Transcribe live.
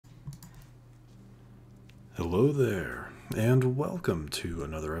Hello there, and welcome to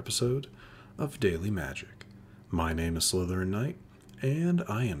another episode of Daily Magic. My name is SlytherinKnight, and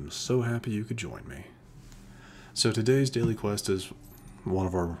I am so happy you could join me. So today's daily quest is one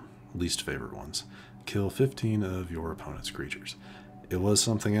of our least favorite ones. Kill 15 of your opponent's creatures. It was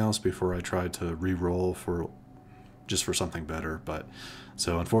something else before I tried to re-roll for something better, but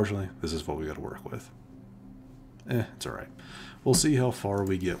so unfortunately, this is what we got to work with. It's alright. We'll see how far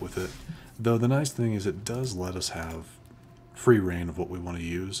we get with it. Though the nice thing is it does let us have free reign of what we want to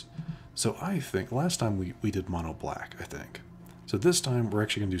use. So I think, last time we did mono black, I think. So this time we're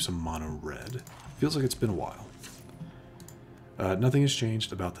actually going to do some mono red. Feels like it's been a while. Nothing has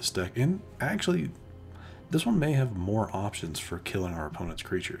changed about this deck. And actually, this one may have more options for killing our opponent's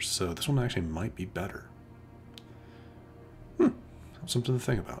creatures. So this one actually might be better. Something to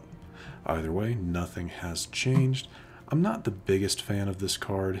think about. Either way, nothing has changed. I'm not the biggest fan of this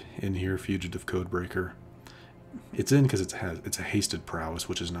card in here, Fugitive Codebreaker. It's in because it's a hasted prowess,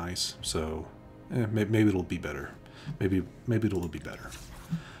 which is nice. So maybe it'll be better. Maybe it'll be better.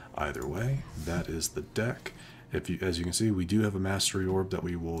 Either way, that is the deck. As you can see, we do have a Mastery Orb that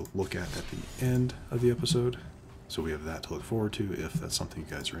we will look at the end of the episode. So we have that to look forward to if that's something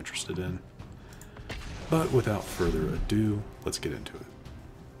you guys are interested in. But without further ado, let's get into it.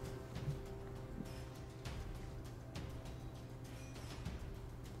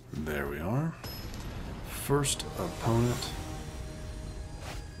 There we are. First opponent.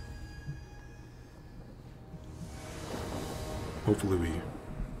 Hopefully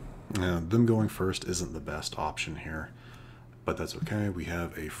them going first isn't the best option here, but that's okay. We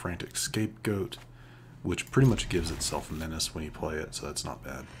have a Frantic Scapegoat, which pretty much gives itself menace when you play it, so that's not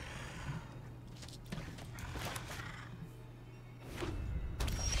bad.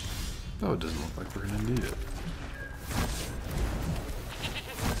 Oh, it doesn't look like we're going to need it.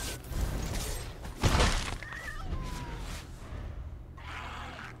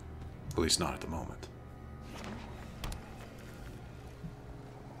 At least not at the moment.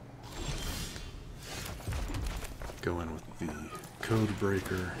 Go in with the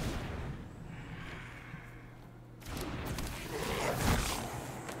Codebreaker.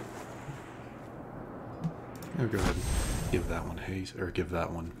 I'll go ahead and give that one haste, or give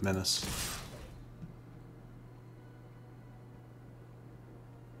that one menace.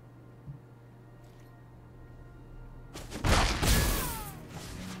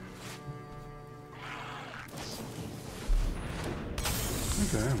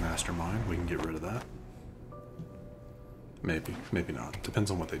 Okay, Mastermind, we can get rid of that. Maybe not. Depends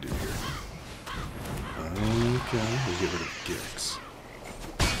on what they do here. Okay, we'll get rid of Gix.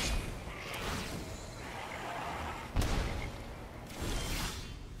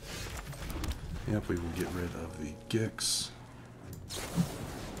 Yep, we will get rid of the Gix.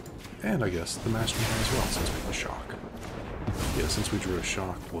 And I guess the Mastermind as well, since we have a shock. Yeah, since we drew a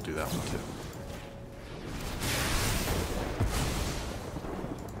shock, we'll do that one too.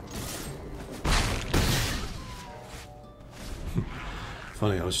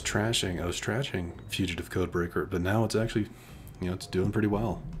 Funny, I was trashing Fugitive Codebreaker, but now it's actually, it's doing pretty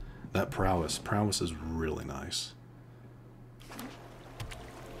well. That prowess is really nice.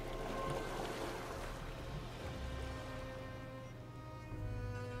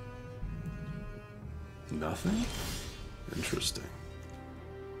 Nothing? Interesting.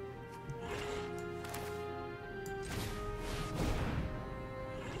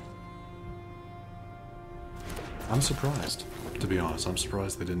 I'm surprised, to be honest. I'm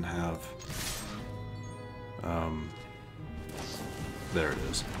surprised they didn't have... there it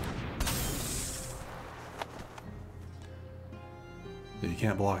is. Yeah, you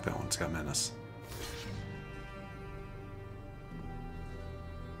can't block that one. It's got menace.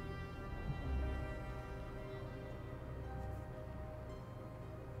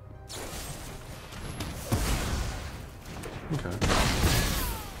 Okay.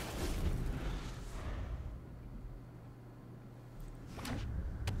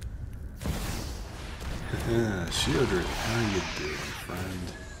 Goddric, how you doing, friend?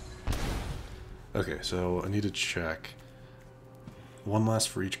 Okay, so I need to check. One less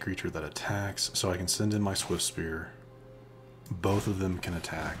for each creature that attacks, so I can send in my Swiftspear. Both of them can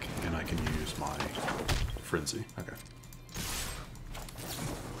attack, and I can use my Frenzy. Okay.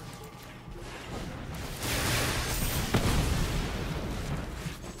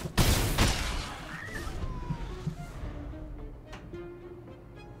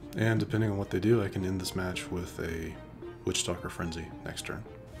 And depending on what they do, I can end this match with a Witchstalker Frenzy next turn.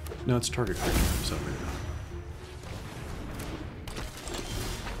 No, it's target creature, so maybe not.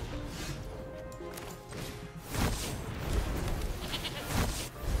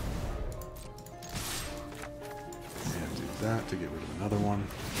 that to get rid of another one.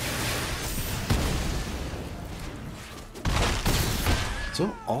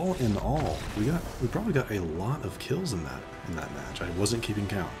 So all in all, we probably got a lot of kills in that match. I wasn't keeping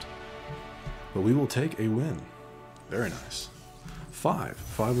count. But we will take a win. Very nice.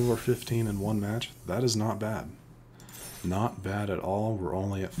 5 over 15 in one match. That is not bad. Not bad at all. We're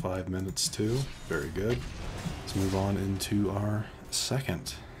only at 5 minutes too. Very good. Let's move on into our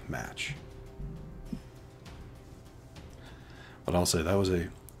second match. But I'll say that was a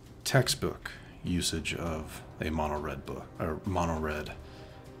textbook usage of a mono red book or mono red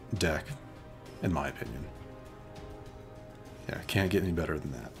deck, in my opinion. Yeah, can't get any better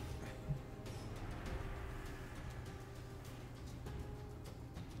than that.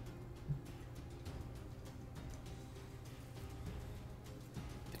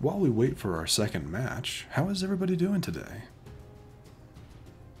 While we wait for our second match, how is everybody doing today?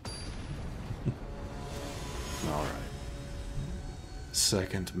 Alright.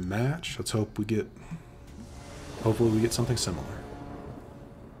 Second match. Let's hope we get... Hopefully we get something similar.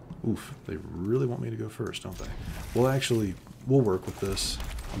 Oof, they really want me to go first, don't they? Well, actually, we'll work with this.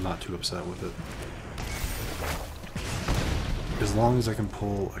 I'm not too upset with it. As long as I can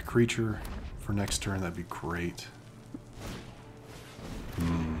pull a creature for next turn, that'd be great.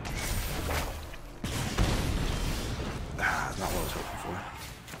 Not what I was hoping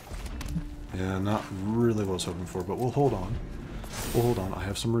for. Yeah, not really what I was hoping for, but we'll hold on. We'll hold on. I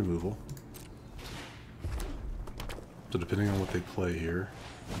have some removal. So depending on what they play here.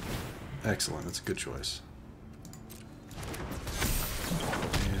 Excellent, that's a good choice.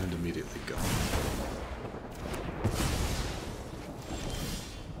 And immediately gone.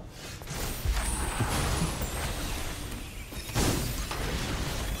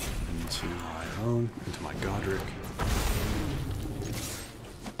 Into my own, into my Goddric.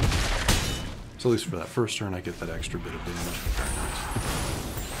 So at least for that first turn I get that extra bit of damage. Very nice.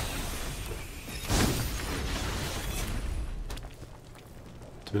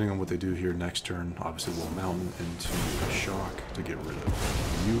 Depending on what they do here next turn, obviously we'll mountain into a shock to get rid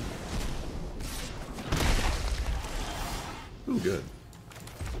of you. Ooh, good.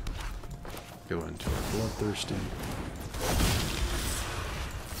 Go into our Bloodthirsty.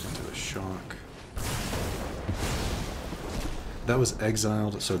 Into a shock. That was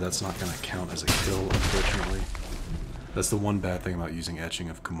exiled, so that's not going to count as a kill, unfortunately. That's the one bad thing about using Etching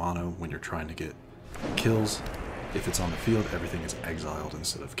of Kumano when you're trying to get kills. If it's on the field, everything is exiled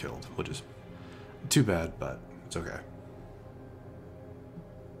instead of killed, which is too bad, but it's okay.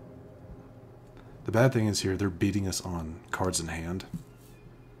 The bad thing is here, they're beating us on cards in hand.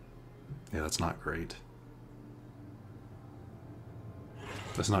 Yeah, that's not great.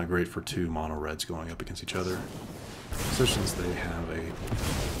 That's not great for two mono reds going up against each other. Especially since they have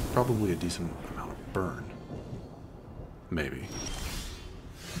probably a decent amount of burn. Maybe.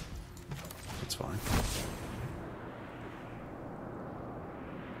 That's fine.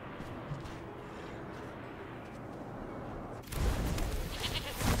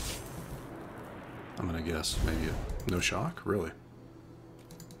 I'm gonna guess maybe no shock? Really?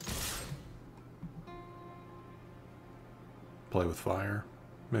 Play with fire?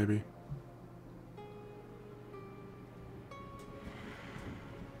 Maybe?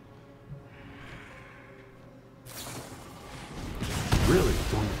 Really?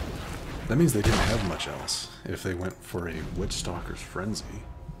 That means they didn't have much else. If they went for a Witchstalker Frenzy,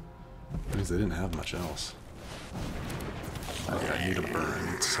 that means they didn't have much else. I need a burn.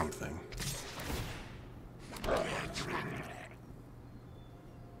 I need something.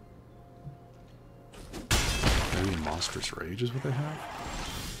 Maybe Monstrous Rage is what they have?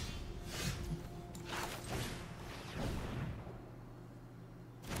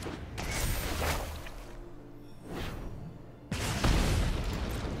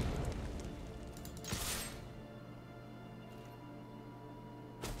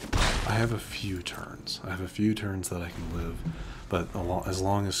 I have a few turns. I have a few turns that I can live, but as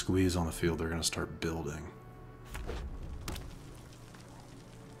long as Squee is on the field, they're going to start building.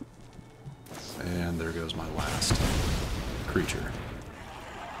 And there goes my last creature.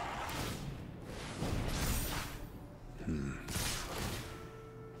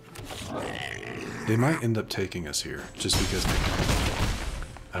 They might end up taking us here, just because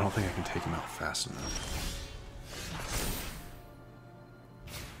I don't think I can take them out fast enough.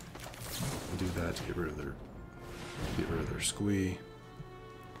 I'll do that to get rid of their Squee.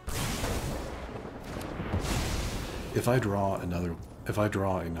 If I draw another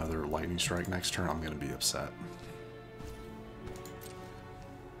lightning strike next turn, I'm going to be upset.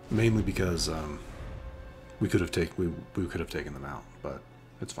 Mainly because we could have taken them out, but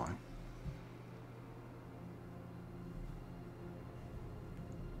it's fine.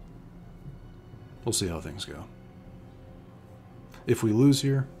 We'll see how things go. If we lose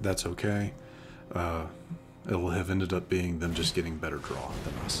here, that's okay. It'll have ended up being them just getting better draw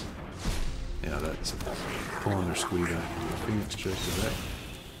than us. Yeah, that's pulling their Squee back into a Phoenix check today.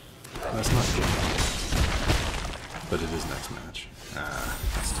 That's not good. But it is next match. Ah,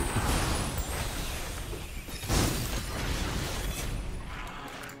 that's too bad.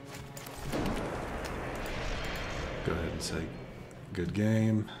 Go ahead and say good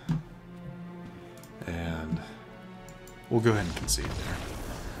game. And we'll go ahead and concede there.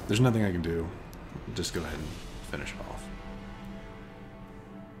 There's nothing I can do. Just go ahead and finish off.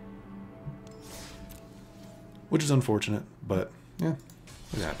 Which is unfortunate, but yeah,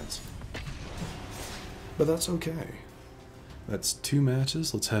 it happens. But that's okay. That's 2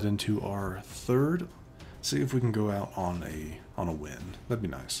 matches. Let's head into our third. See if we can go out on a win. That'd be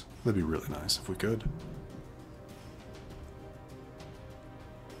nice. That'd be really nice if we could.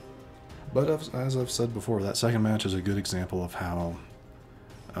 But as I've said before, that second match is a good example of how,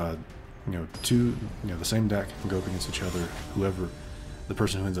 the same deck can go up against each other. Whoever, the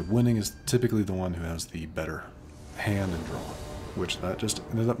person who ends up winning is typically the one who has the better hand and draw, which that just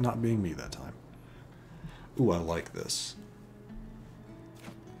ended up not being me that time. Ooh, I like this.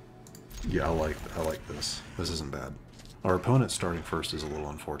 Yeah, I like this. This isn't bad. Our opponent starting first is a little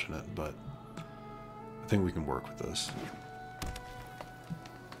unfortunate, but I think we can work with this.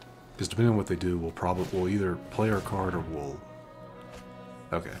 Because depending on what they do, we'll either play our card or we'll...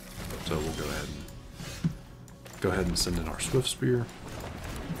 Okay, so we'll go ahead and send in our Swiftspear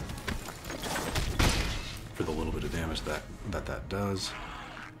for the little bit of damage that does.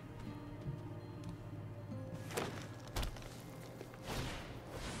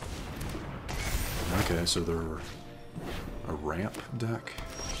 Okay, so they're a ramp deck.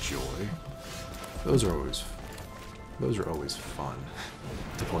 Joy. Those are always fun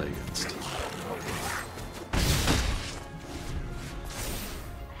to play against.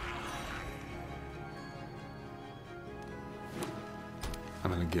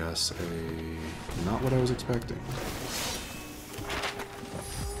 I'm gonna guess not what I was expecting.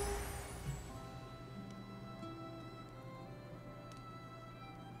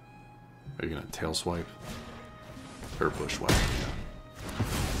 Are you gonna tail swipe? Or bush swipe, yeah.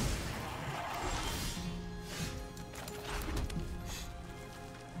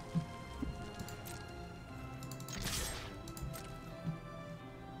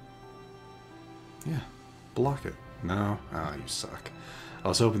 Yeah, block it. No? Ah, you suck. I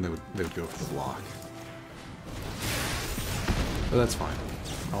was hoping they would go for the block. But that's fine.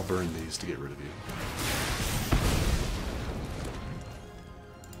 I'll burn these to get rid of you.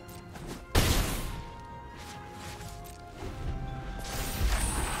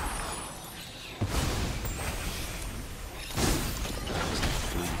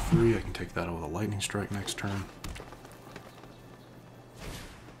 I can take that out with a lightning strike next turn.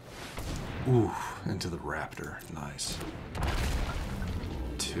 Ooh, into the raptor. Nice.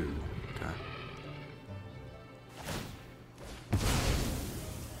 2. Okay.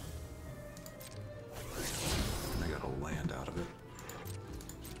 And I got a land out of it.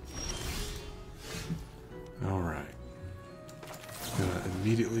 Alright. Gonna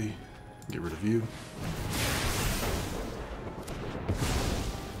immediately get rid of you.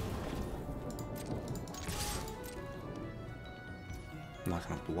 I'm not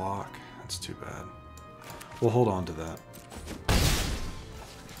gonna block. That's too bad. We'll hold on to that.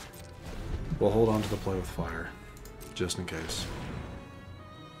 We'll hold on to the play with fire, just in case.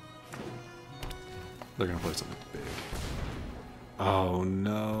 They're gonna play something big. Oh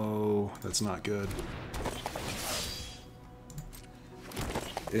no, that's not good.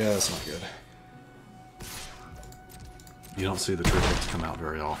 Yeah, that's not good. You don't see the triplets come out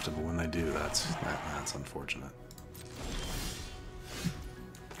very often, but when they do, that's unfortunate.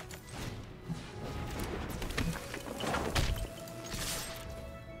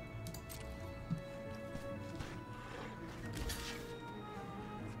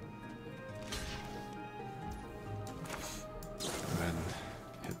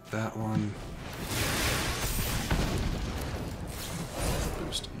 That one.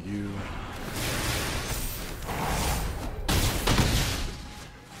 Boost you.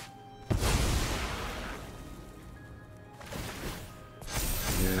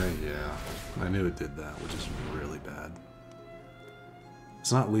 Yeah. I knew it did that, which is really bad.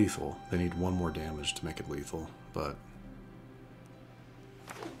 It's not lethal. They need 1 more damage to make it lethal, but...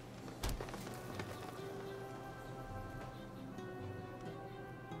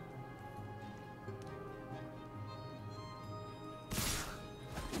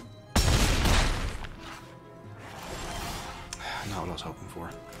 Not what I was hoping for.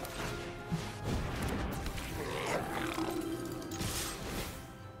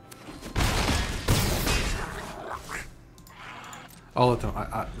 I'll let them.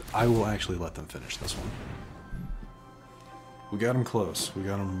 I will actually let them finish this one. We got them close. We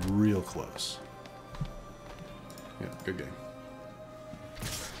got them real close. Yeah, good game.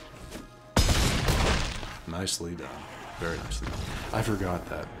 Nicely done. Very nicely done. I forgot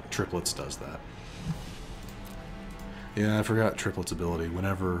that Triplets does that. Yeah, I forgot Triplets' ability.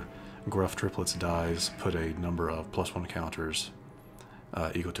 Whenever Gruff Triplets dies, put a number of +1 counters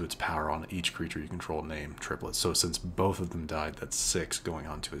equal to its power on each creature you control named Triplets. So since both of them died, that's 6 going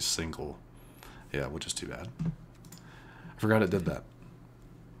on to a single. Yeah, which is too bad. I forgot it did that.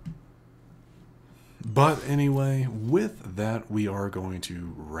 But anyway, with that, we are going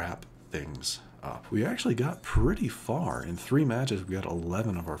to wrap things up. We actually got pretty far. In 3 matches, we got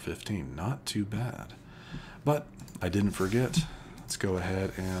 11 of our 15. Not too bad. But I didn't forget. Let's go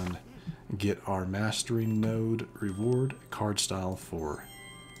ahead and get our Mastery Node reward card style for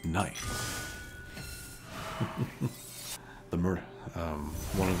Knight.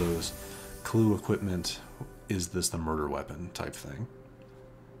 One of those clue equipment, is this the murder weapon type thing.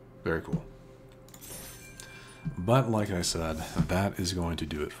 Very cool. But like I said, that is going to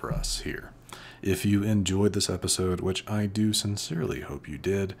do it for us here. If you enjoyed this episode, which I do sincerely hope you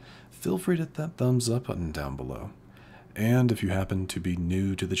did, feel free to hit that thumbs up button down below. And if you happen to be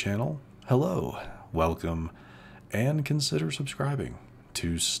new to the channel, hello, welcome, and consider subscribing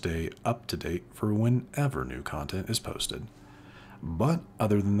to stay up to date for whenever new content is posted. But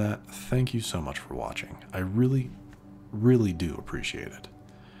other than that, thank you so much for watching. I really, really do appreciate it.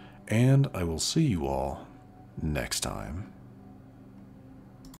 And I will see you all next time.